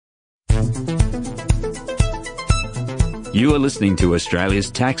You are listening to Australia's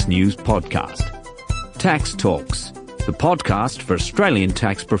Tax News Podcast, Tax Talks, the podcast for Australian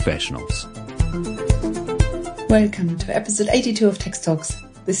tax professionals. Welcome to episode 82 of Tax Talks.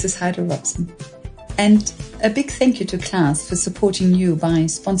 This is Heide Robson. And a big thank you to Klaas for supporting you by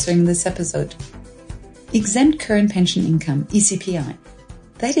sponsoring this episode. Exempt Current Pension Income, ECPI.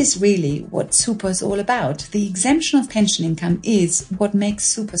 That is really what super is all about. The exemption of pension income is what makes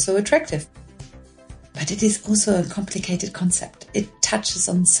super so attractive. But it is also a complicated concept. It touches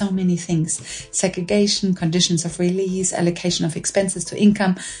on so many things: segregation, conditions of release, allocation of expenses to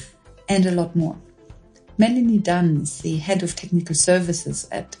income, and a lot more. Melanie Dunn is the head of technical services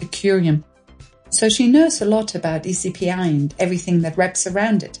at Accurium, so she knows a lot about ECPI and everything that wraps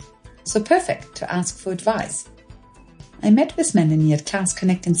around it. So perfect to ask for advice. I met with Melanie at Class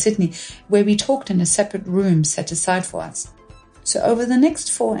Connect in Sydney, where we talked in a separate room set aside for us. So over the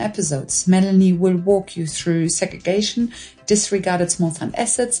next 4 episodes, Melanie will walk you through segregation, disregarded small fund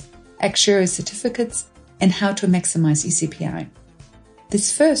assets, actuarial certificates, and how to maximize ECPI.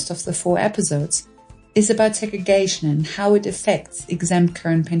 This first of the 4 episodes is about segregation and how it affects exempt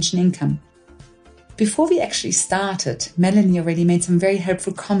current pension income. Before we actually started, Melanie already made some very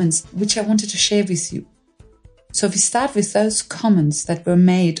helpful comments, which I wanted to share with you. So we start with those comments that were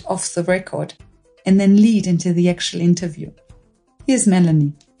made off the record and then lead into the actual interview. Here's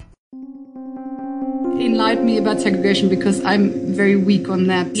Melanie. Enlighten me about segregation, because I'm very weak on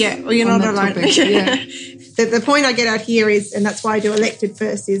that. Yeah, well, you're not alone. Yeah. The point I get out here is, and that's why I do elected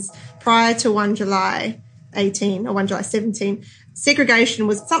first, is prior to 1 July 18 or 1 July 17, segregation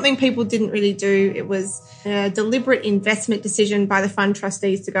was something people didn't really do. It was a deliberate investment decision by the fund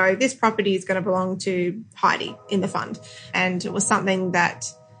trustees to go, this property is going to belong to Heidi in the fund. And it was something that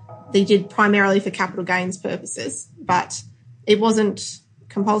they did primarily for capital gains purposes, but it wasn't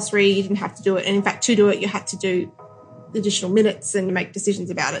compulsory. You didn't have to do it. And in fact, to do it, you had to do additional minutes and make decisions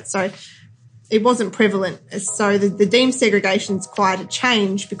about it. So it wasn't prevalent. So the deemed segregation is quite a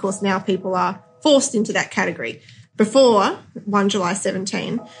change, because now people are forced into that category. Before 1 July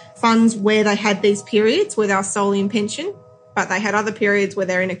 17, funds where they had these periods where they were solely in pension, but they had other periods where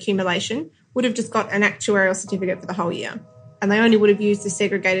they're in accumulation, would have just got an actuarial certificate for the whole year. And they only would have used the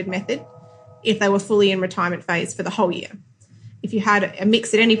segregated method if they were fully in retirement phase for the whole year. If you had a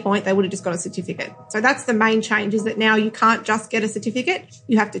mix at any point, they would have just got a certificate. So that's the main change, is that now you can't just get a certificate.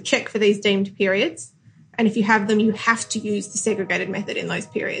 You have to check for these deemed periods. And if you have them, you have to use the segregated method in those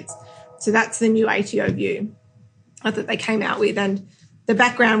periods. So that's the new ATO view that they came out with. And the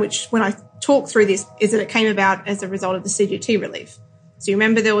background, which when I talk through this, is that it came about as a result of the CGT relief. So you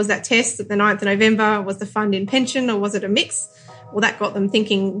remember there was that test at the 9th of November, was the fund in pension or was it a mix? Well, that got them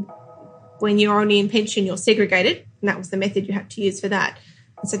thinking, when you're only in pension, you're segregated, and that was the method you had to use for that.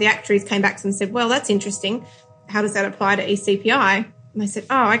 And so the actuaries came back and said, well, that's interesting. How does that apply to ECPI? And they said,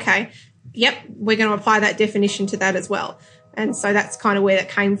 oh, okay, yep, we're going to apply that definition to that as well. And so that's kind of where that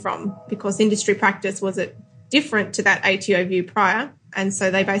came from, because industry practice was it different to that ATO view prior. And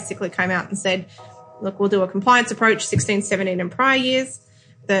so they basically came out and said, look, we'll do a compliance approach 16, 17 and prior years.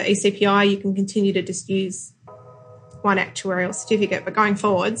 The ECPI, you can continue to just use one actuarial certificate, but going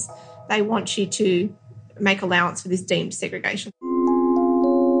forwards, they want you to make allowance for this deemed segregation.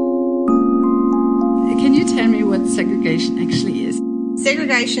 Can you tell me what segregation actually is?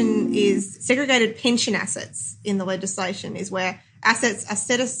 Segregation is segregated pension assets in the legislation, is where assets are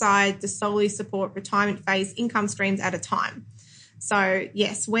set aside to solely support retirement phase income streams at a time. So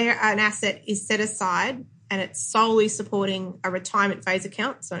yes, where an asset is set aside and it's solely supporting a retirement phase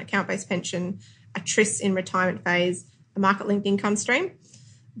account, so an account-based pension, a TRIS in retirement phase, a market-linked income stream,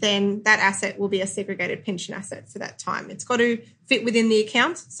 then that asset will be a segregated pension asset for that time. It's got to fit within the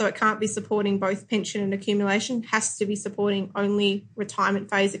account, so it can't be supporting both pension and accumulation. It has to be supporting only retirement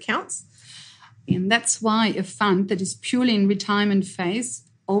phase accounts. And that's why a fund that is purely in retirement phase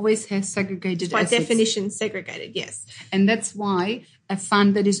always has segregated assets. By definition, segregated, yes. And that's why a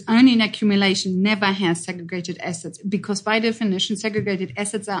fund that is only in accumulation never has segregated assets, because by definition, segregated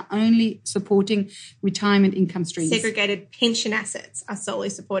assets are only supporting retirement income streams. Segregated pension assets are solely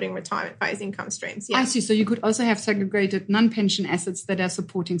supporting retirement phase income streams. Yeah. I see. So you could also have segregated non-pension assets that are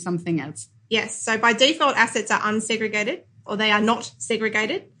supporting something else. Yes. So by default, assets are unsegregated, or they are not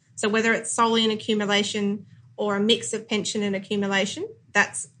segregated. So whether it's solely an accumulation or a mix of pension and accumulation,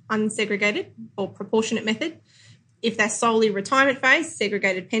 that's unsegregated or proportionate method. If they're solely retirement phase,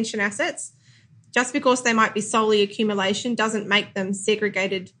 segregated pension assets, just because they might be solely accumulation doesn't make them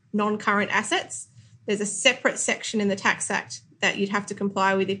segregated non-current assets. There's a separate section in the Tax Act that you'd have to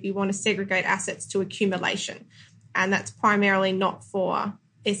comply with if you want to segregate assets to accumulation. And that's primarily not for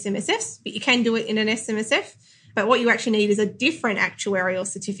SMSFs, but you can do it in an SMSF. But what you actually need is a different actuarial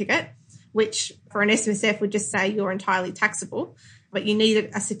certificate, which for an SMSF would just say you're entirely taxable. But you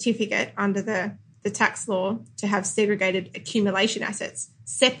need a certificate under the tax law to have segregated accumulation assets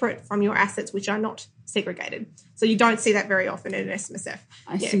separate from your assets which are not segregated. So you don't see that very often in an SMSF.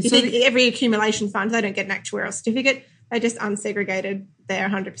 I see. You think every accumulation fund, they don't get an actuarial certificate. They're just unsegregated. They're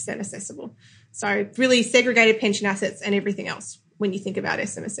 100% assessable. So really segregated pension assets and everything else when you think about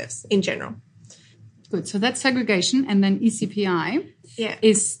SMSFs in general. Good. So that's segregation. And then ECPI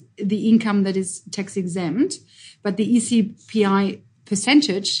is the income that is tax exempt. But the ECPI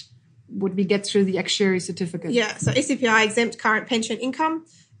percentage would we get through the actuary certificate? Yeah. So ECPI, exempt current pension income,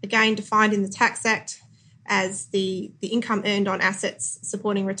 again defined in the Tax Act as the income earned on assets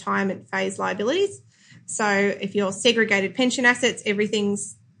supporting retirement phase liabilities. So if you're segregated pension assets,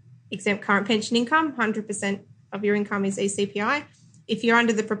 everything's exempt current pension income, 100% of your income is ECPI. If you're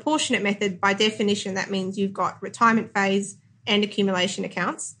under the proportionate method, by definition, that means you've got retirement phase and accumulation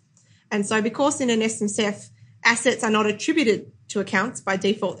accounts. And so because in an SMSF, assets are not attributed to accounts by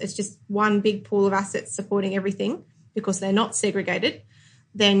default, it's just one big pool of assets supporting everything because they're not segregated,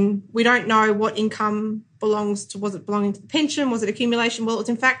 then we don't know what income belongs to. Was it belonging to the pension? Was it accumulation? Well, it's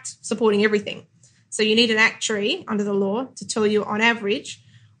in fact supporting everything. So you need an actuary under the law to tell you on average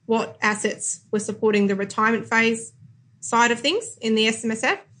what assets were supporting the retirement phase side of things in the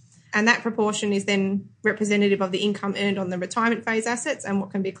SMSF. And that proportion is then representative of the income earned on the retirement phase assets and what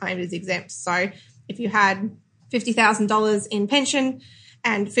can be claimed as exempt. So if you had $50,000 in pension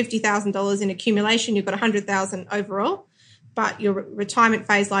and $50,000 in accumulation, you've got $100,000 overall, but your retirement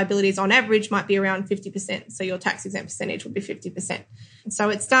phase liabilities on average might be around 50%. So your tax exempt percentage would be 50%. So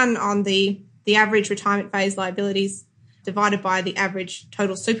it's done on the average retirement phase liabilities divided by the average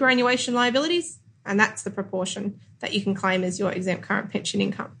total superannuation liabilities, and that's the proportion that you can claim as your exempt current pension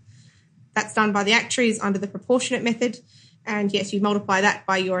income. That's done by the actuaries under the proportionate method. And yes, you multiply that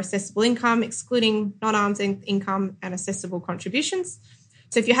by your assessable income, excluding non-arm's income and assessable contributions.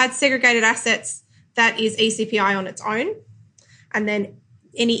 So if you had segregated assets, that is ECPI on its own. And then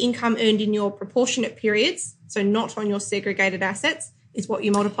any income earned in your proportionate periods, so not on your segregated assets, is what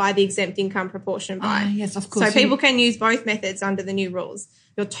you multiply the exempt income proportion by. Yes, of course. So people can use both methods under the new rules.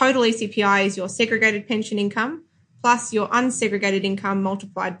 Your total ECPI is your segregated pension income plus your unsegregated income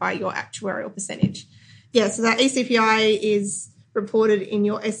multiplied by your actuarial percentage. Yeah, so that ECPI is reported in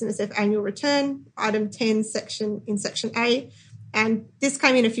your SMSF annual return, item 10, section A. And this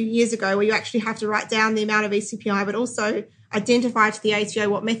came in a few years ago where you actually have to write down the amount of ECPI, but also identify to the ATO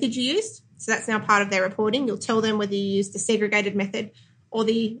what method you used. So that's now part of their reporting. You'll tell them whether you used the segregated method or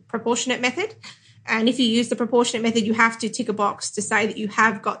the proportionate method. And if you use the proportionate method, you have to tick a box to say that you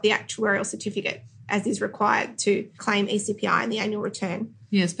have got the actuarial certificate as is required to claim ECPI in the annual return.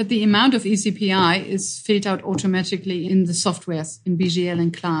 Yes, but the amount of ECPI is filled out automatically in the softwares in BGL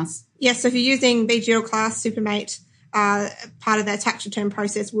and CLASS. Yes, so if you're using BGL, CLASS, Supermate, part of their tax return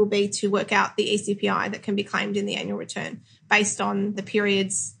process will be to work out the ECPI that can be claimed in the annual return based on the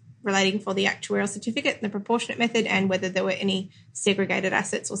periods relating for the actuarial certificate, the proportionate method, and whether there were any segregated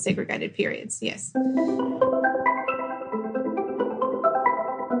assets or segregated periods. Yes.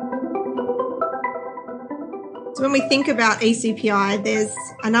 So when we think about ECPI, there's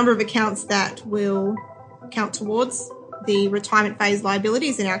a number of accounts that will count towards the retirement phase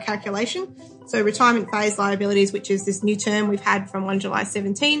liabilities in our calculation. So retirement phase liabilities, which is this new term we've had from 1 July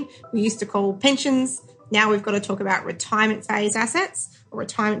 17, we used to call pensions. Now we've got to talk about retirement phase assets or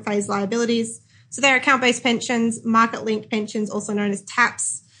retirement phase liabilities. So they're account-based pensions, market-linked pensions, also known as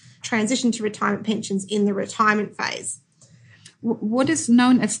TAPs, transition to retirement pensions in the retirement phase. What is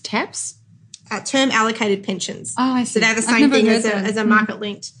known as TAPs? Term allocated pensions. Oh, I see. So they're the same thing as a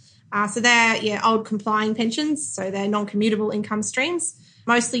market-linked. So they're old complying pensions, so they're non-commutable income streams.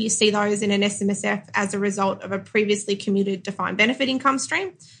 Mostly you see those in an SMSF as a result of a previously commuted defined benefit income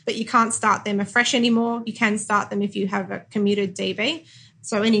stream, but you can't start them afresh anymore. You can start them if you have a commuted DB.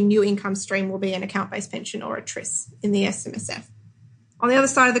 So any new income stream will be an account-based pension or a TRIS in the SMSF. On the other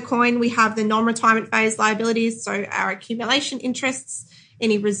side of the coin, we have the non-retirement phase liabilities, so our accumulation interests.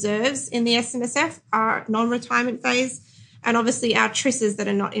 Any reserves in the SMSF are non-retirement phase, and obviously our TRISs that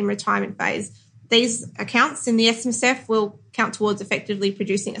are not in retirement phase. These accounts in the SMSF will count towards effectively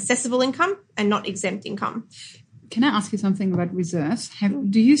producing assessable income and not exempt income. Can I ask you something about reserves?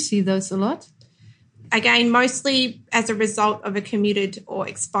 Do you see those a lot? Again, mostly as a result of a commuted or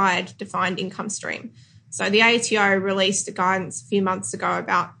expired defined income stream. So the ATO released a guidance a few months ago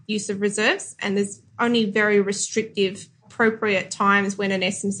about use of reserves, and there's only very restrictive appropriate times when an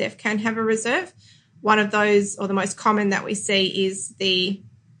SMSF can have a reserve. One of those, or the most common that we see, is the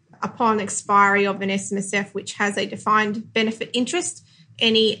upon expiry of an SMSF which has a defined benefit interest,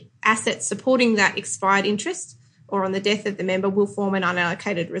 any assets supporting that expired interest or on the death of the member will form an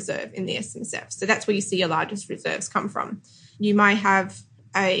unallocated reserve in the SMSF. So that's where you see your largest reserves come from. You may have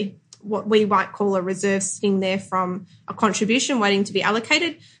what we might call a reserve sitting there from a contribution waiting to be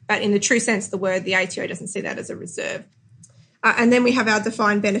allocated, but in the true sense of the word, the ATO doesn't see that as a reserve. And then we have our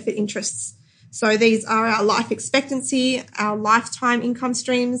defined benefit interests. So these are our life expectancy, our lifetime income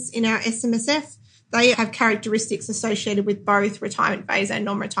streams in our SMSF. They have characteristics associated with both retirement phase and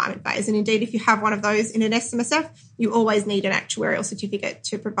non-retirement phase. And indeed, if you have one of those in an SMSF, you always need an actuarial certificate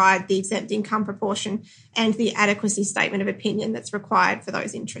to provide the exempt income proportion and the adequacy statement of opinion that's required for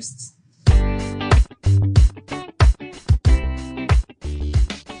those interests.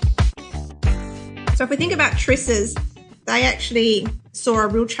 So if we think about TRISs, they actually saw a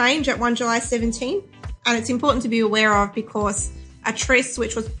real change at 1 July 17. And it's important to be aware of because a TRIS,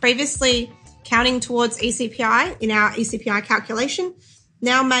 which was previously counting towards ECPI in our ECPI calculation,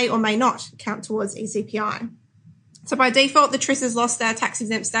 now may or may not count towards ECPI. So by default, the TRISs lost their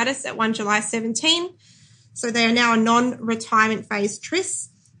tax-exempt status at 1 July 17. So they are now a non-retirement phase TRIS.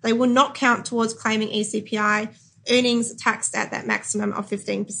 They will not count towards claiming ECPI earnings taxed at that maximum of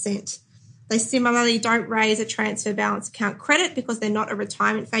 15%. They similarly don't raise a transfer balance account credit because they're not a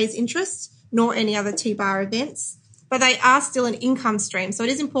retirement phase interest, nor any other T-bar events. But they are still an income stream. So it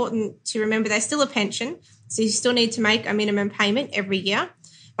is important to remember they're still a pension. So you still need to make a minimum payment every year,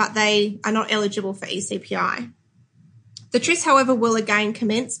 but they are not eligible for ECPI. The TRIS, however, will again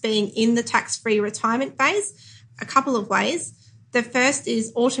commence being in the tax-free retirement phase a couple of ways. The first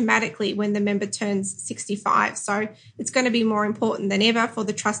is automatically when the member turns 65. So it's going to be more important than ever for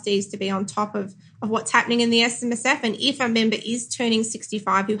the trustees to be on top of what's happening in the SMSF. And if a member is turning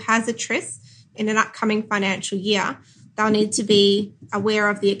 65 who has a TRIS in an upcoming financial year, they'll need to be aware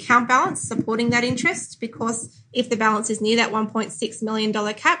of the account balance supporting that interest, because if the balance is near that $1.6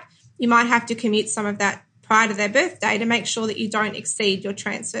 million cap, you might have to commute some of that prior to their birthday to make sure that you don't exceed your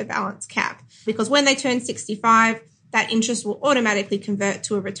transfer balance cap. Because when they turn 65, that interest will automatically convert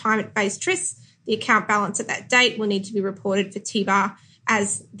to a retirement-based TRIS. The account balance at that date will need to be reported for T-bar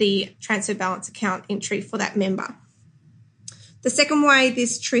as the transfer balance account entry for that member. The second way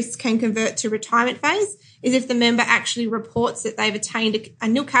this TRIS can convert to retirement phase is if the member actually reports that they've attained a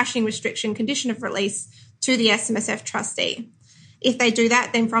nil cashing restriction condition of release to the SMSF trustee. If they do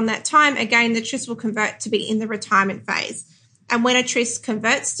that, then from that time, again, the TRIS will convert to be in the retirement phase. And when a TRIS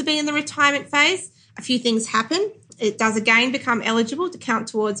converts to be in the retirement phase, a few things happen. It does again become eligible to count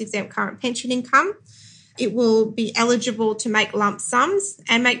towards exempt current pension income. It will be eligible to make lump sums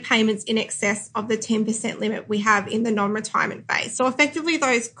and make payments in excess of the 10% limit we have in the non-retirement phase. So effectively,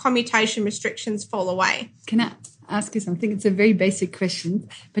 those commutation restrictions fall away. Can I ask you something? It's a very basic question,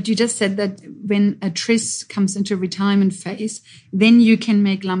 but you just said that when a TRIS comes into retirement phase, then you can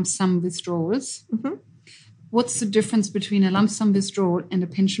make lump sum withdrawals. Mm-hmm. What's the difference between a lump sum withdrawal and a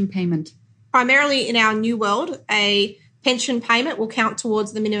pension payment? Primarily in our new world, a pension payment will count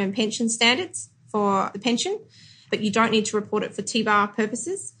towards the minimum pension standards for the pension, but you don't need to report it for T-bar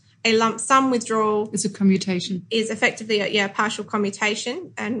purposes. A lump sum withdrawal is a commutation. Is effectively a partial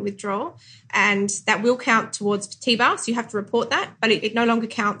commutation and withdrawal, and that will count towards T-bar, so you have to report that, but it no longer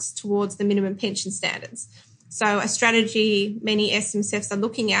counts towards the minimum pension standards. So a strategy many SMSFs are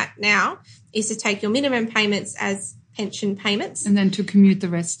looking at now is to take your minimum payments as pension payments. And then to commute the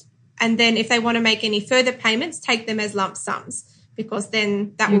rest. And then if they want to make any further payments, take them as lump sums, because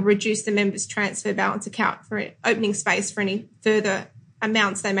then that will reduce the member's transfer balance account for opening space for any further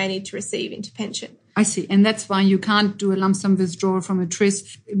amounts they may need to receive into pension. I see. And that's why you can't do a lump sum withdrawal from a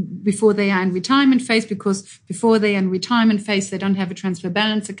TRIS before they are in retirement phase, because before they are in retirement phase, they don't have a transfer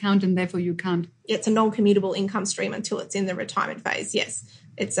balance account, and therefore you can't. It's a non-commutable income stream until it's in the retirement phase, yes.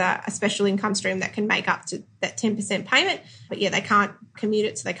 It's a special income stream that can make up to that 10% payment. But, yeah, they can't commute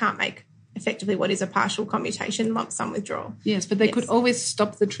it, so they can't make effectively what is a partial commutation lump sum withdrawal. Yes, but they could always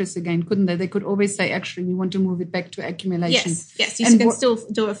stop the TRIS again, couldn't they? They could always say, actually, we want to move it back to accumulation. Yes, you can still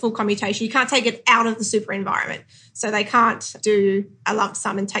do a full commutation. You can't take it out of the super environment. So they can't do a lump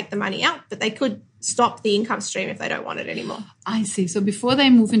sum and take the money out, but they could stop the income stream if they don't want it anymore. I see. So before they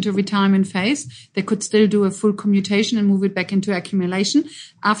move into retirement phase, they could still do a full commutation and move it back into accumulation.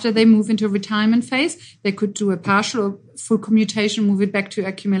 After they move into retirement phase, they could do a partial or full commutation, move it back to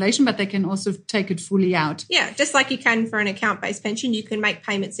accumulation, but they can also take it fully out. Yeah, just like you can for an account-based pension, you can make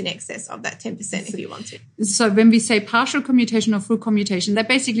payments in excess of that 10% if you want to. So when we say partial commutation or full commutation, that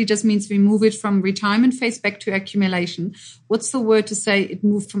basically just means we move it from retirement phase back to accumulation. What's the word to say it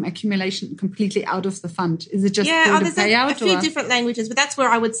moved from accumulation completely out of the fund? Is it just the payout? A few different languages, but that's where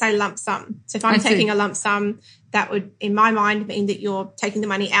I would say lump sum. So if I'm taking a lump sum, that would, in my mind, mean that you're taking the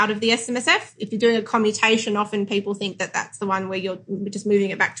money out of the SMSF. If you're doing a commutation, often people think that that's the one where you're just moving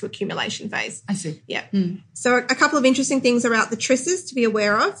it back to accumulation phase. I see. Yeah. So a couple of interesting things about the TRISs to be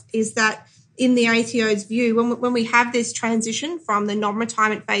aware of is that in the ATO's view, when we have this transition from the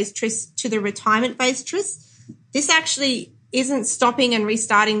non-retirement phase TRIS to the retirement phase TRIS, this actually isn't stopping and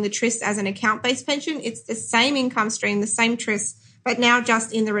restarting the TRIS as an account-based pension. It's the same income stream, the same TRIS, but now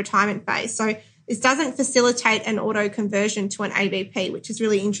just in the retirement phase. So this doesn't facilitate an auto conversion to an ABP, which is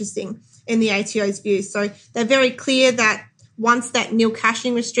really interesting in the ATO's view. So they're very clear that once that nil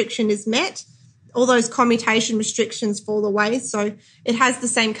cashing restriction is met, all those commutation restrictions fall away. So it has the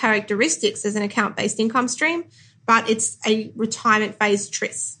same characteristics as an account-based income stream, but it's a retirement phase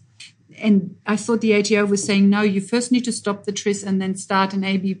TRIS. And I thought the ATO was saying, no, you first need to stop the TRIS and then start an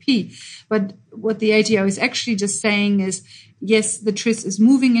ABP. But what the ATO is actually just saying is, yes, the TRIS is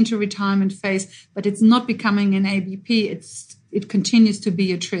moving into retirement phase, but it's not becoming an ABP. It continues to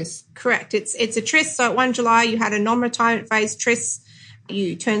be a TRIS. Correct. It's a TRIS. So at 1 July, you had a non-retirement phase TRIS.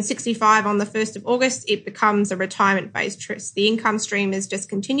 You turn 65 on the 1st of August, it becomes a retirement phase TRIS. The income stream is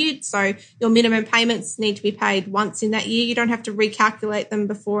discontinued, so your minimum payments need to be paid once in that year. You don't have to recalculate them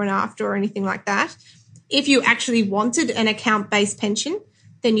before and after or anything like that. If you actually wanted an account-based pension,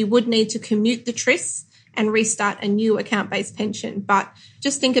 then you would need to commute the TRIS and restart a new account-based pension. But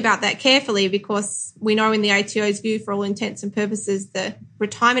just think about that carefully, because we know in the ATO's view, for all intents and purposes, the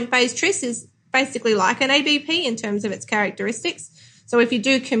retirement phase TRIS is basically like an ABP in terms of its characteristics. So if you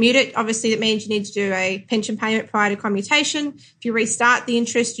do commute it, obviously that means you need to do a pension payment prior to commutation. If you restart the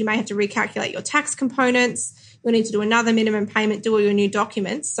interest, you may have to recalculate your tax components. You'll need to do another minimum payment, do all your new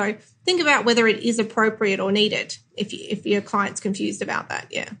documents. So think about whether it is appropriate or needed if your client's confused about that.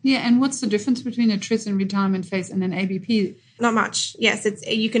 Yeah. Yeah. And what's the difference between a TRIS in retirement phase and an ABP? Not much. Yes,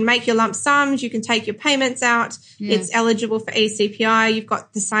 you can make your lump sums, you can take your payments out. Yeah. It's eligible for ECPI. You've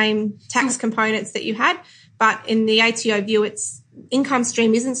got the same tax components that you had. But in the ATO view, its income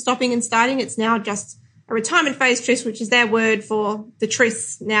stream isn't stopping and starting. It's now just a retirement phase TRIS, which is their word for the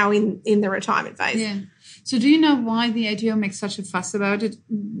TRIS now in the retirement phase. Yeah. So do you know why the ATO makes such a fuss about it?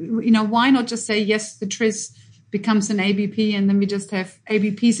 Why not just say, yes, the TRIS becomes an ABP and then we just have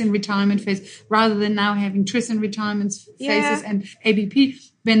ABPs in retirement phase rather than now having TRIS in retirement phases and ABP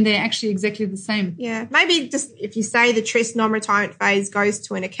when they're actually exactly the same? Yeah. Maybe just if you say the TRIS non-retirement phase goes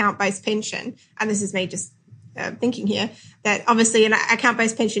to an account-based pension, and this is me just thinking here, that obviously an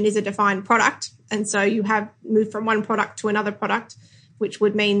account-based pension is a defined product, and so you have moved from one product to another product, which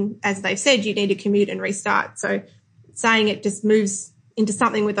would mean, as they've said, you need to commute and restart. So saying it just moves into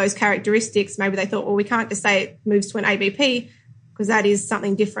something with those characteristics, maybe they thought, well, we can't just say it moves to an ABP because that is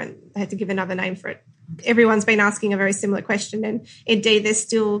something different. They had to give another name for it. Everyone's been asking a very similar question, and indeed there's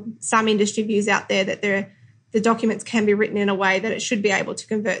still some industry views out there that the documents can be written in a way that it should be able to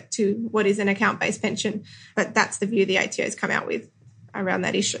convert to what is an account-based pension. But that's the view the ATO's come out with around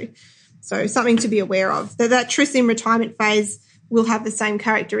that issue. So something to be aware of. That TRIS in retirement phase will have the same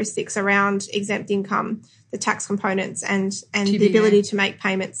characteristics around exempt income, the tax components and the ability to make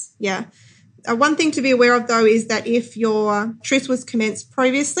payments. Yeah. One thing to be aware of, though, is that if your TRIS was commenced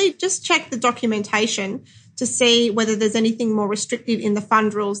previously, just check the documentation to see whether there's anything more restrictive in the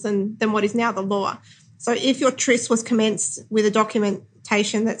fund rules than what is now the law. So if your TRIS was commenced with a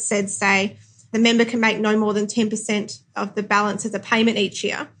documentation that said, say, the member can make no more than 10% of the balance as a payment each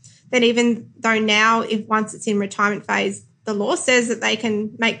year, then even though now, once it's in retirement phase, the law says that they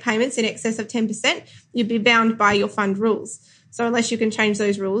can make payments in excess of 10%, you'd be bound by your fund rules. So unless you can change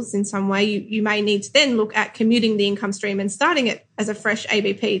those rules in some way, you may need to then look at commuting the income stream and starting it as a fresh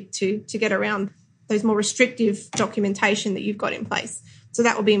ABP to get around those more restrictive documentation that you've got in place. So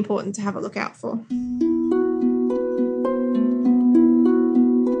that will be important to have a look out for.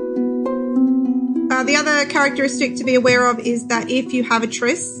 The other characteristic to be aware of is that if you have a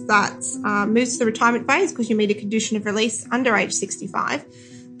TRIS that moves to the retirement phase because you meet a condition of release under age 65,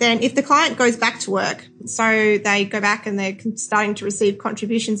 then if the client goes back to work, so they go back and they're starting to receive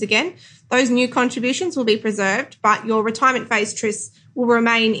contributions again, those new contributions will be preserved, but your retirement phase TRIS will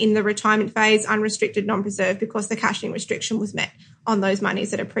remain in the retirement phase unrestricted, non-preserved, because the cashing restriction was met on those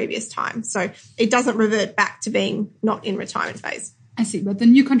monies at a previous time. So it doesn't revert back to being not in retirement phase. I see, but the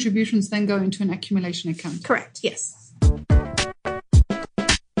new contributions then go into an accumulation account. Correct, yes.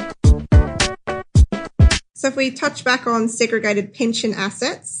 So if we touch back on segregated pension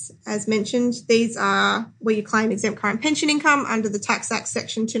assets, as mentioned, these are where you claim exempt current pension income under the Tax Act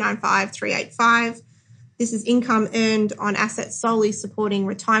Section 295(385). This is income earned on assets solely supporting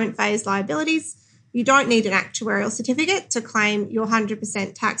retirement phase liabilities. You don't need an actuarial certificate to claim your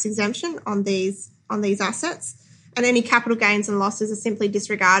 100% tax exemption on these assets, and any capital gains and losses are simply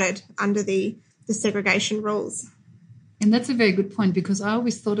disregarded under the segregation rules. And that's a very good point, because I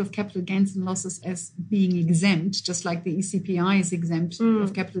always thought of capital gains and losses as being exempt, just like the ECPI is exempt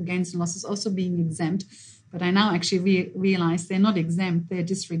of capital gains and losses also being exempt. But I now actually realize they're not exempt, they're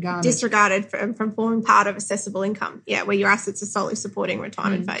disregarded. Disregarded from forming part of assessable income, where your assets are solely supporting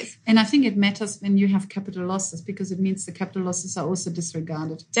retirement phase. And I think it matters when you have capital losses, because it means the capital losses are also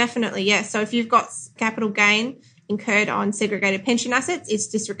disregarded. Definitely, yes. So if you've got capital gain incurred on segregated pension assets, it's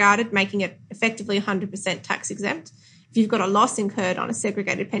disregarded, making it effectively 100% tax exempt. If you've got a loss incurred on a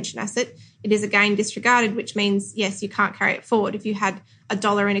segregated pension asset, it is again disregarded, which means, yes, you can't carry it forward. If you had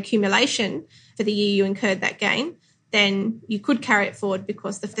 $1 in accumulation for the year you incurred that gain, then you could carry it forward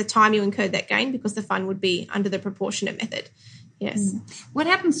because the time you incurred that gain, because the fund would be under the proportionate method. Yes. What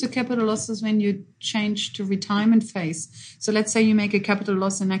happens to capital losses when you change to retirement phase? So let's say you make a capital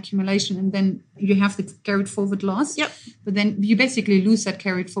loss in accumulation and then you have the carried forward loss. Yep. But then you basically lose that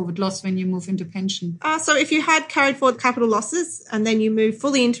carried forward loss when you move into pension. So if you had carried forward capital losses and then you move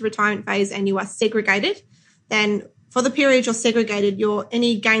fully into retirement phase and you are segregated, then for the period you're segregated,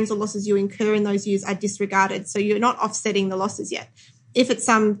 any gains or losses you incur in those years are disregarded. So you're not offsetting the losses yet. If at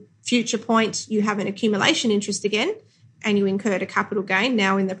some future point you have an accumulation interest again, and you incurred a capital gain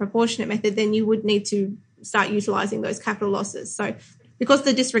now in the proportionate method, then you would need to start utilising those capital losses. So because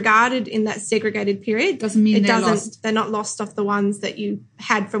they're disregarded in that segregated period, doesn't mean they're not lost off the ones that you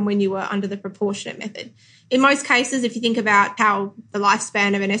had from when you were under the proportionate method. In most cases, if you think about how the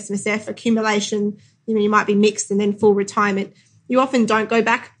lifespan of an SMSF accumulation, you might be mixed and then full retirement, you often don't go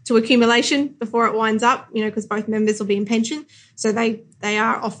back to accumulation before it winds up, because both members will be in pension. So they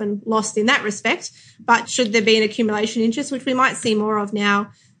are often lost in that respect. But should there be an accumulation interest, which we might see more of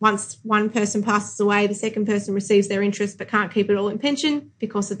now, once one person passes away, the second person receives their interest but can't keep it all in pension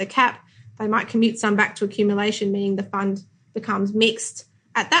because of the cap, they might commute some back to accumulation, meaning the fund becomes mixed.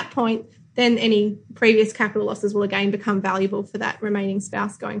 At that point, then any previous capital losses will again become valuable for that remaining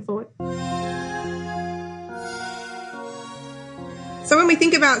spouse going forward. So when we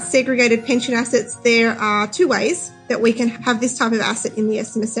think about segregated pension assets, there are two ways that we can have this type of asset in the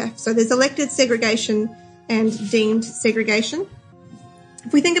SMSF. So there's elected segregation and deemed segregation.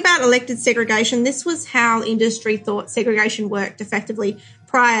 If we think about elected segregation, this was how industry thought segregation worked effectively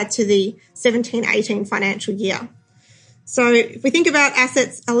prior to the 17-18 financial year. So if we think about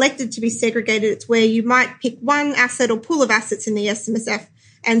assets elected to be segregated, it's where you might pick one asset or pool of assets in the SMSF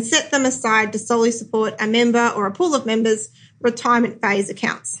and set them aside to solely support a member or a pool of members' retirement phase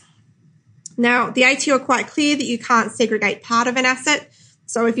accounts. Now, the ATO are quite clear that you can't segregate part of an asset.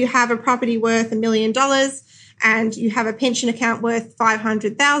 So if you have a property worth $1 million and you have a pension account worth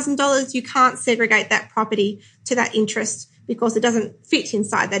 $500,000, you can't segregate that property to that interest because it doesn't fit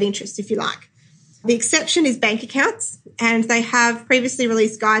inside that interest, if you like. The exception is bank accounts, and they have previously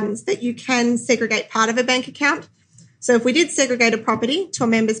released guidance that you can segregate part of a bank account. So if we did segregate a property to a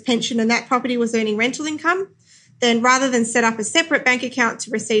member's pension and that property was earning rental income, then rather than set up a separate bank account to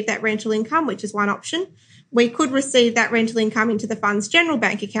receive that rental income, which is one option, we could receive that rental income into the fund's general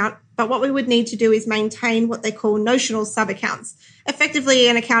bank account. But what we would need to do is maintain what they call notional sub-accounts, effectively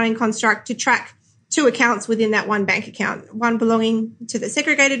an accounting construct to track two accounts within that one bank account, one belonging to the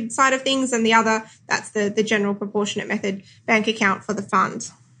segregated side of things and the other, that's the general proportionate method bank account for the fund.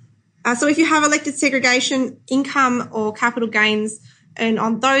 So if you have elected segregation, income or capital gains earned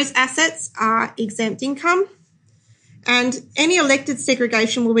on those assets are exempt income. And any elected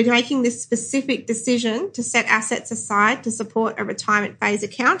segregation will be making this specific decision to set assets aside to support a retirement phase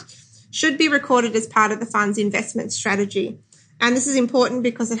account should be recorded as part of the fund's investment strategy. And this is important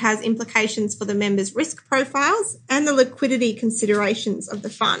because it has implications for the members' risk profiles and the liquidity considerations of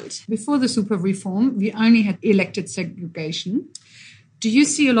the fund. Before the super reform, we only had elected segregation. Do you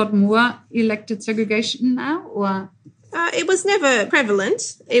see a lot more elected segregation now, or? It was never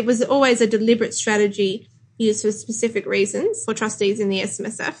prevalent. It was always a deliberate strategy used for specific reasons for trustees in the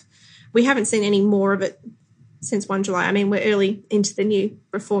SMSF. We haven't seen any more of it since 1 July. I mean, we're early into the new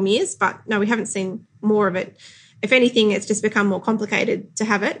reform years, but no, we haven't seen more of it. If anything, it's just become more complicated to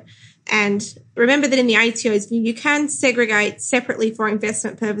have it. And remember that in the ATO's view, you can segregate separately for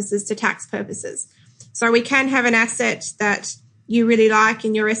investment purposes to tax purposes. So we can have an asset that you really like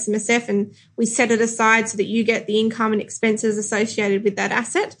in your SMSF and we set it aside so that you get the income and expenses associated with that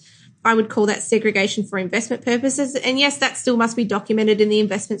asset. I would call that segregation for investment purposes. And yes, that still must be documented in the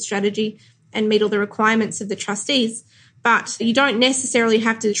investment strategy and meet all the requirements of the trustees. But you don't necessarily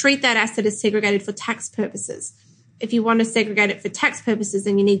have to treat that asset as segregated for tax purposes. If you want to segregate it for tax purposes,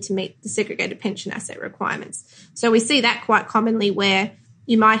 then you need to meet the segregated pension asset requirements. So we see that quite commonly where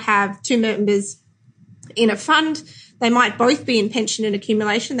you might have two members in a fund. They might both be in pension and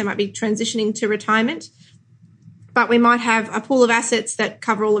accumulation. They might be transitioning to retirement. But we might have a pool of assets that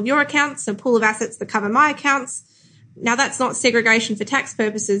cover all of your accounts, a pool of assets that cover my accounts. Now, that's not segregation for tax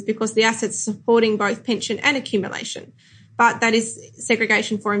purposes because the assets are supporting both pension and accumulation. But that is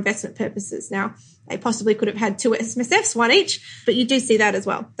segregation for investment purposes. Now, they possibly could have had two SMSFs, one each, but you do see that as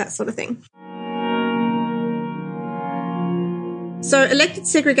well, that sort of thing. So elected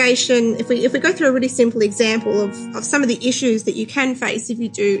segregation, if we go through a really simple example of some of the issues that you can face if you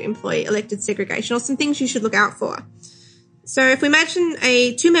do employ elected segregation, or some things you should look out for. So if we imagine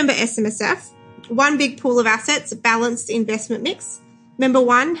a two-member SMSF, one big pool of assets, balanced investment mix. Member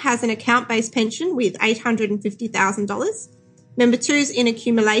one has an account-based pension with $850,000. Member two's in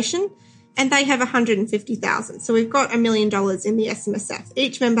accumulation, and they have $150,000. So we've got $1 million in the SMSF.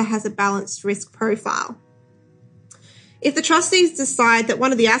 Each member has a balanced risk profile. If the trustees decide that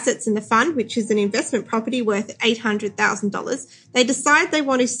one of the assets in the fund, which is an investment property worth $800,000, they decide they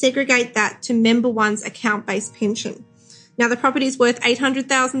want to segregate that to member one's account-based pension. Now, the property is worth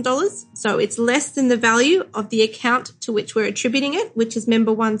 $800,000, so it's less than the value of the account to which we're attributing it, which is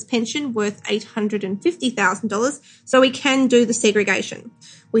member one's pension worth $850,000, so we can do the segregation.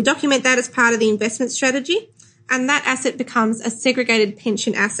 We document that as part of the investment strategy, and that asset becomes a segregated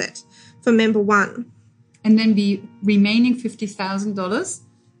pension asset for member one. And then the remaining $50,000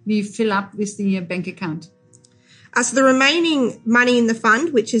 we fill up with the bank account. So the remaining money in the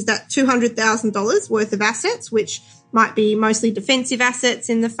fund, which is that $200,000 worth of assets, which might be mostly defensive assets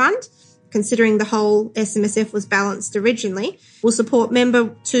in the fund, considering the whole SMSF was balanced originally, will support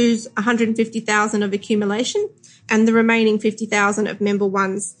member two's $150,000 of accumulation and the remaining $50,000 of member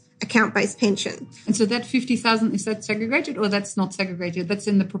one's account-based pension. And so that $50,000, is that segregated or that's not segregated? That's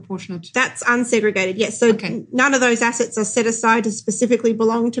in the proportionate? That's unsegregated, yes. So None of those assets are set aside to specifically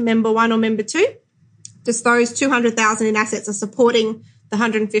belong to member one or member two. Just those $200,000 in assets are supporting the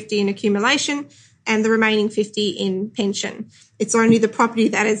 $150,000 in accumulation and the remaining $50,000 in pension. It's only the property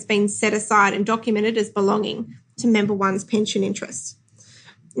that has been set aside and documented as belonging to member one's pension interest.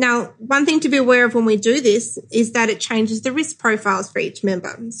 Now, one thing to be aware of when we do this is that it changes the risk profiles for each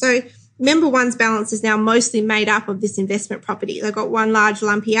member. So member one's balance is now mostly made up of this investment property. They've got one large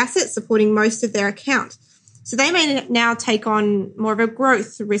lumpy asset supporting most of their account. So they may now take on more of a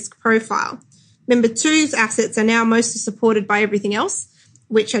growth risk profile. Member two's assets are now mostly supported by everything else,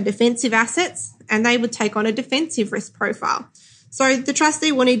 which are defensive assets, and they would take on a defensive risk profile. So the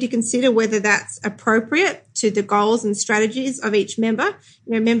trustee will need to consider whether that's appropriate to the goals and strategies of each member.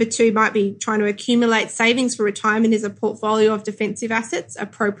 Member two might be trying to accumulate savings for retirement. Is a portfolio of defensive assets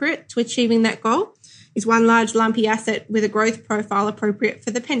appropriate to achieving that goal? Is one large lumpy asset with a growth profile appropriate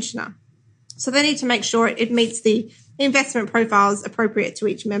for the pensioner? So they need to make sure it meets the investment profiles appropriate to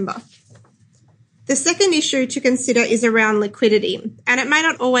each member. The second issue to consider is around liquidity, and it may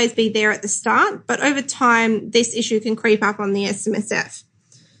not always be there at the start, but over time, this issue can creep up on the SMSF.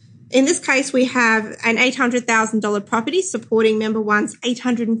 In this case, we have an $800,000 property supporting member one's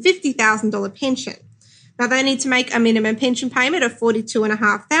 $850,000 pension. Now, they need to make a minimum pension payment of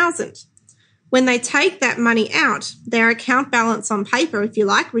 $42,500. When they take that money out, their account balance on paper, if you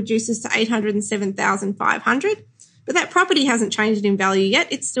like, reduces to $807,500. But that property hasn't changed in value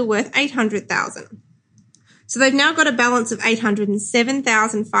yet. It's still worth $800,000. So they've now got a balance of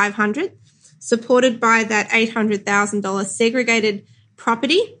 $807,500, supported by that $800,000 segregated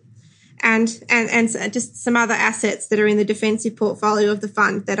property and just some other assets that are in the defensive portfolio of the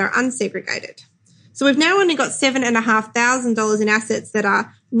fund that are unsegregated. So we've now only got $7,500 in assets that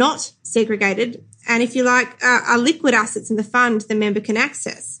are not segregated, and if you like, are liquid assets in the fund the member can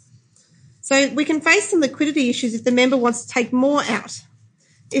access. So we can face some liquidity issues if the member wants to take more out.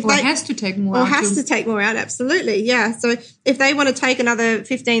 Has to take more out. Or has to take more out, absolutely, yeah. So if they want to take another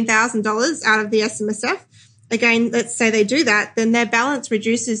 $15,000 out of the SMSF, again, let's say they do that, then their balance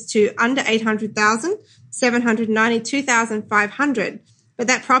reduces to under $800,000, $792,500. But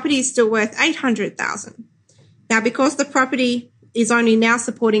that property is still worth $800,000. Now, because the property is only now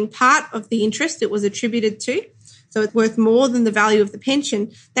supporting part of the interest it was attributed to, so it's worth more than the value of the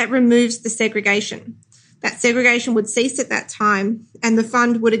pension, that removes the segregation. That segregation would cease at that time and the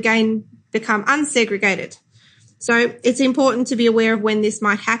fund would again become unsegregated. So it's important to be aware of when this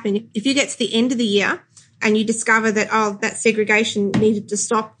might happen. If you get to the end of the year and you discover that, that segregation needed to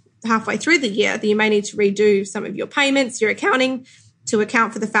stop halfway through the year, that you may need to redo some of your payments, your accounting, to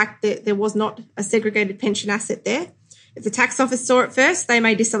account for the fact that there was not a segregated pension asset there. If the tax office saw it first, they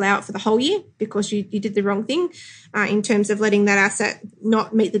may disallow it for the whole year because you did the wrong thing in terms of letting that asset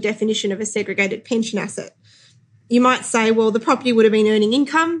not meet the definition of a segregated pension asset. You might say, well, the property would have been earning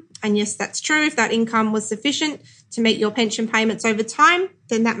income. And yes, that's true. If that income was sufficient to meet your pension payments over time,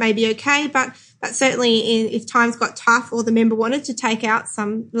 then that may be okay. But certainly if times got tough or the member wanted to take out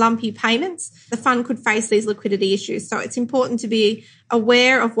some lumpy payments, the fund could face these liquidity issues. So it's important to be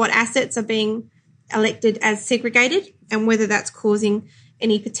aware of what assets are being elected as segregated and whether that's causing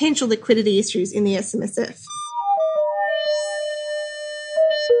any potential liquidity issues in the SMSF.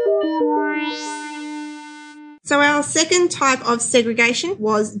 So our second type of segregation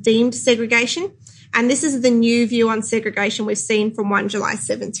was deemed segregation, and this is the new view on segregation we've seen from 1 July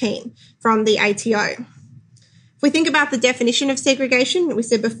 17 from the ATO. If we think about the definition of segregation, we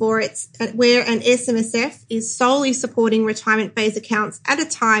said before it's where an SMSF is solely supporting retirement phase accounts at a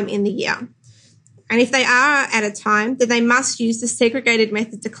time in the year. And if they are at a time, then they must use the segregated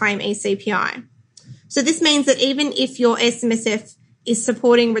method to claim ECPI. So this means that even if your SMSF is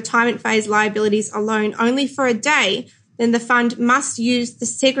supporting retirement phase liabilities alone only for a day, then the fund must use the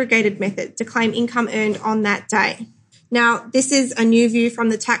segregated method to claim income earned on that day. Now, this is a new view from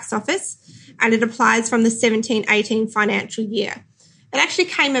the tax office and it applies from the 17-18 financial year. It actually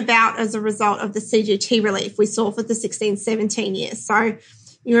came about as a result of the CGT relief we saw for the 16-17 years. So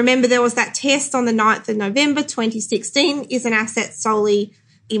you remember there was that test on the 9th of November 2016. Is an asset solely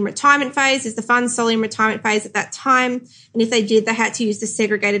in retirement phase? Is the fund solely in retirement phase at that time? And if they did, they had to use the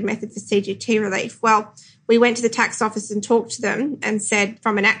segregated method for CGT relief. Well, we went to the tax office and talked to them and said,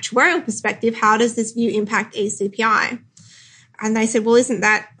 from an actuarial perspective, how does this view impact ECPI? And they said, well, isn't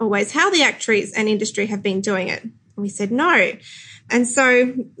that always how the actuaries and industry have been doing it? And we said, no. And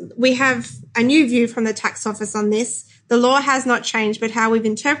so we have a new view from the tax office on this. The law has not changed, but how we've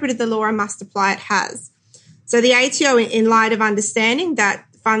interpreted the law and must apply it has. So the ATO, in light of understanding that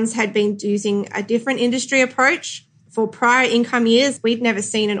funds had been using a different industry approach for prior income years, we'd never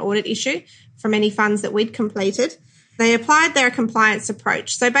seen an audit issue from any funds that we'd completed. They applied their compliance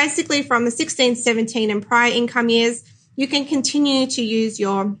approach. So basically from the 16-17 and prior income years, you can continue to use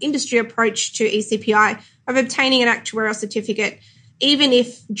your industry approach to ECPI of obtaining an actuarial certificate, even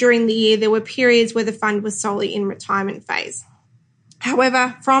if during the year there were periods where the fund was solely in retirement phase.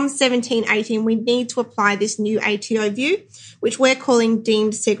 However, from 17-18, we need to apply this new ATO view, which we're calling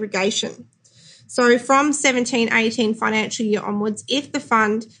deemed segregation. So from 17-18 financial year onwards, if the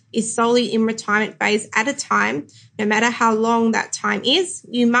fund is solely in retirement phase at a time, no matter how long that time is,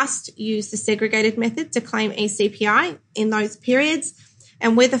 you must use the segregated method to claim ECPI in those periods.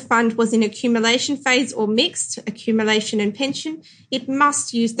 And where the fund was in accumulation phase or mixed accumulation and pension, it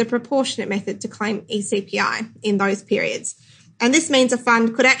must use the proportionate method to claim ECPI in those periods. And this means a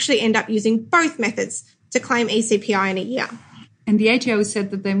fund could actually end up using both methods to claim ECPI in a year. And the ATO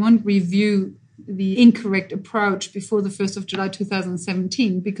said that they won't review the incorrect approach before the 1st of July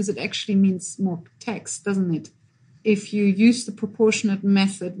 2017 because it actually means more tax, doesn't it? If you use the proportionate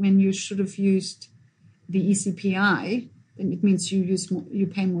method when you should have used the ECPI, then it means you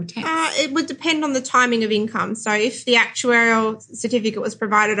pay more tax. It would depend on the timing of income. So if the actuarial certificate was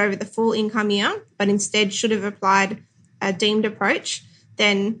provided over the full income year, but instead should have applied a deemed approach,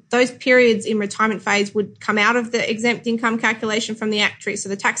 then those periods in retirement phase would come out of the exempt income calculation from the actuary. So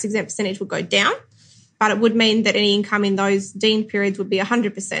the tax exempt percentage would go down, but it would mean that any income in those deemed periods would be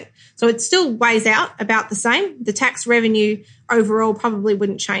 100%. So it still weighs out about the same. The tax revenue overall probably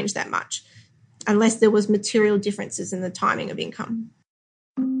wouldn't change that much unless there was material differences in the timing of income.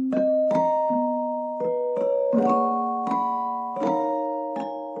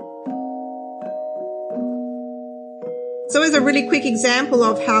 So as a really quick example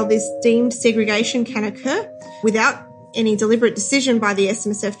of how this deemed segregation can occur without any deliberate decision by the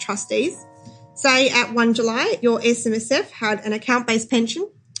SMSF trustees, say at 1 July, your SMSF had an account-based pension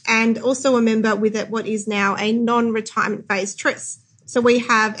and also a member with what is now a non-retirement phase TRIS. So we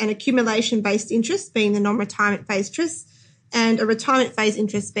have an accumulation-based interest being the non-retirement phase TRIS and a retirement phase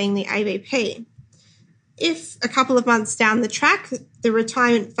interest being the AVP. If a couple of months down the track,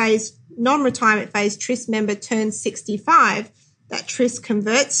 the non-retirement phase TRIS member turns 65, that TRIS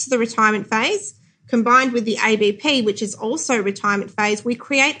converts to the retirement phase. Combined with the AVP, which is also retirement phase, we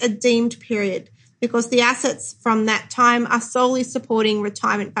create a deemed period because the assets from that time are solely supporting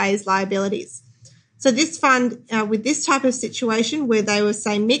retirement phase liabilities. So this fund, with this type of situation where they were,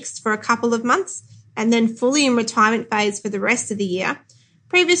 say, mixed for a couple of months and then fully in retirement phase for the rest of the year,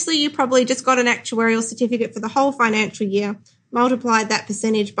 previously you probably just got an actuarial certificate for the whole financial year, multiplied that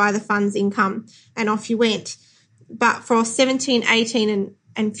percentage by the fund's income, and off you went. But for 17, 18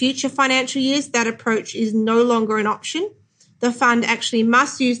 and future financial years, that approach is no longer an option. The fund actually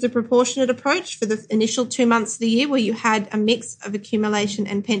must use the proportionate approach for the initial 2 months of the year where you had a mix of accumulation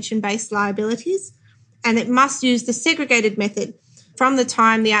and pension-based liabilities. And it must use the segregated method from the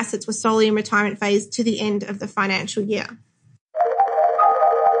time the assets were solely in retirement phase to the end of the financial year.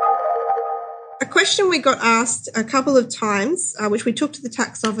 A question we got asked a couple of times, which we took to the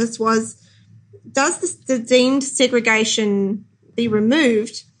tax office, was, does the deemed segregation be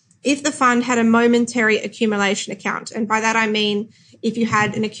removed if the fund had a momentary accumulation account? And by that I mean if you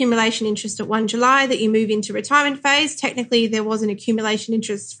had an accumulation interest at 1 July that you move into retirement phase, technically there was an accumulation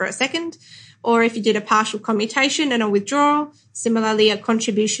interest for a second. Or if you did a partial commutation and a withdrawal, similarly a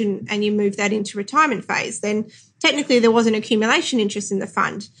contribution, and you move that into retirement phase, then technically there was an accumulation interest in the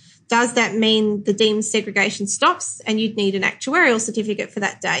fund. Does that mean the deemed segregation stops and you'd need an actuarial certificate for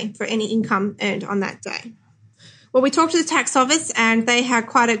that day for any income earned on that day? Well, we talked to the tax office and they had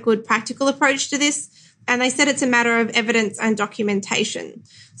quite a good practical approach to this, and they said it's a matter of evidence and documentation.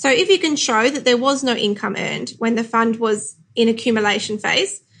 So if you can show that there was no income earned when the fund was in accumulation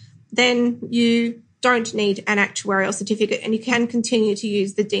phase, then you don't need an actuarial certificate and you can continue to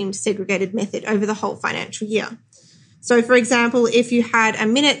use the deemed segregated method over the whole financial year. So, for example, if you had a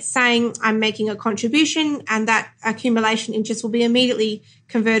minute saying I'm making a contribution and that accumulation interest will be immediately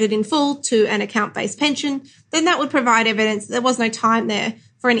converted in full to an account-based pension, then that would provide evidence that there was no time there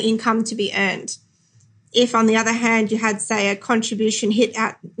for an income to be earned. If, on the other hand, you had, say, a contribution hit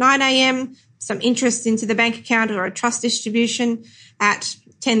at 9 a.m., some interest into the bank account or a trust distribution at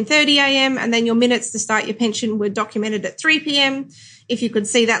 10:30 a.m., and then your minutes to start your pension were documented at 3 p.m. If you could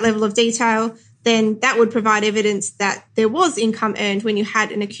see that level of detail, then that would provide evidence that there was income earned when you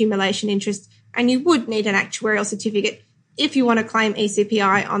had an accumulation interest, and you would need an actuarial certificate if you want to claim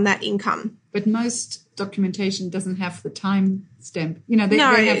ECPI on that income. But most documentation doesn't have the time stamp. You know, they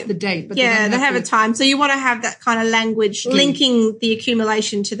have the date. But yeah, they have a time. So you want to have that kind of language linking the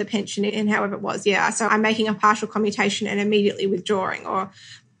accumulation to the pension and however it was. Yeah, so I'm making a partial commutation and immediately withdrawing, or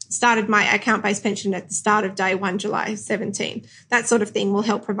started my account-based pension at the start of day 1 July 17. That sort of thing will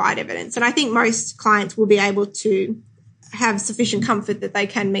help provide evidence. And I think most clients will be able to have sufficient comfort that they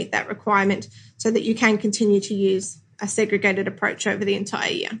can meet that requirement so that you can continue to use a segregated approach over the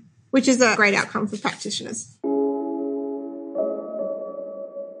entire year, which is a great outcome for practitioners.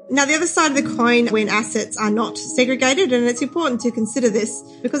 Now, the other side of the coin when assets are not segregated, and it's important to consider this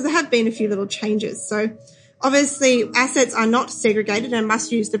because there have been a few little changes. So obviously, assets are not segregated and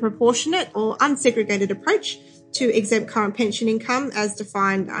must use the proportionate or unsegregated approach to exempt current pension income as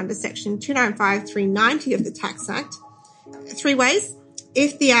defined under Section 295(390) of the Tax Act. 3 ways.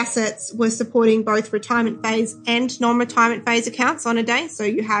 If the assets were supporting both retirement phase and non-retirement phase accounts on a day, so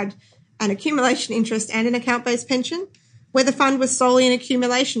you had an accumulation interest and an account-based pension, where the fund was solely in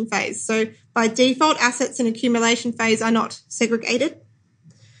accumulation phase. So by default, assets in accumulation phase are not segregated.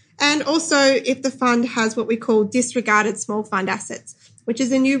 And also if the fund has what we call disregarded small fund assets, which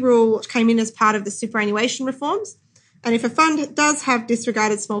is a new rule which came in as part of the superannuation reforms. And if a fund does have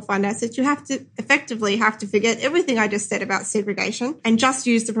disregarded small fund assets, you have to effectively forget everything I just said about segregation and just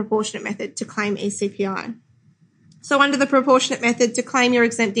use the proportionate method to claim ECPI. So under the proportionate method, to claim your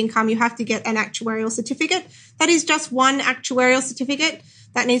exempt income, you have to get an actuarial certificate. That is just one actuarial certificate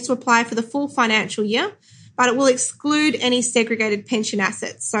that needs to apply for the full financial year, but it will exclude any segregated pension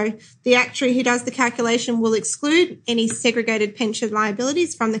assets. So the actuary who does the calculation will exclude any segregated pension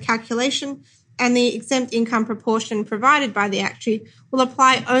liabilities from the calculation, and the exempt income proportion provided by the actuary will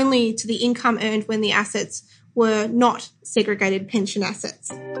apply only to the income earned when the assets were not segregated pension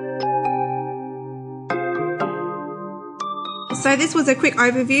assets. So this was a quick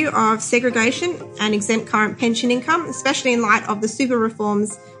overview of segregation and exempt current pension income, especially in light of the super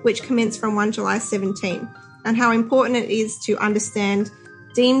reforms which commenced from 1 July 17, and how important it is to understand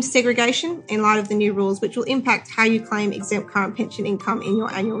deemed segregation in light of the new rules, which will impact how you claim exempt current pension income in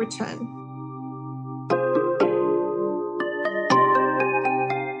your annual return.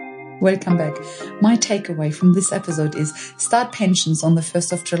 Welcome back. My takeaway from this episode is start pensions on the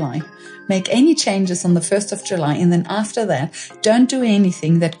 1st of July. Make any changes on the 1st of July, and then after that, don't do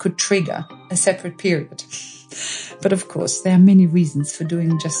anything that could trigger a separate period. But of course, there are many reasons for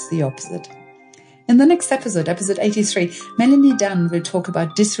doing just the opposite. In the next episode, episode 83, Melanie Dunn will talk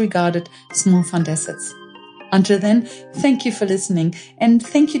about disregarded small fund assets. Until then, thank you for listening, and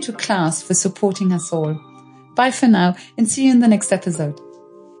thank you to Klaas for supporting us all. Bye for now, and see you in the next episode.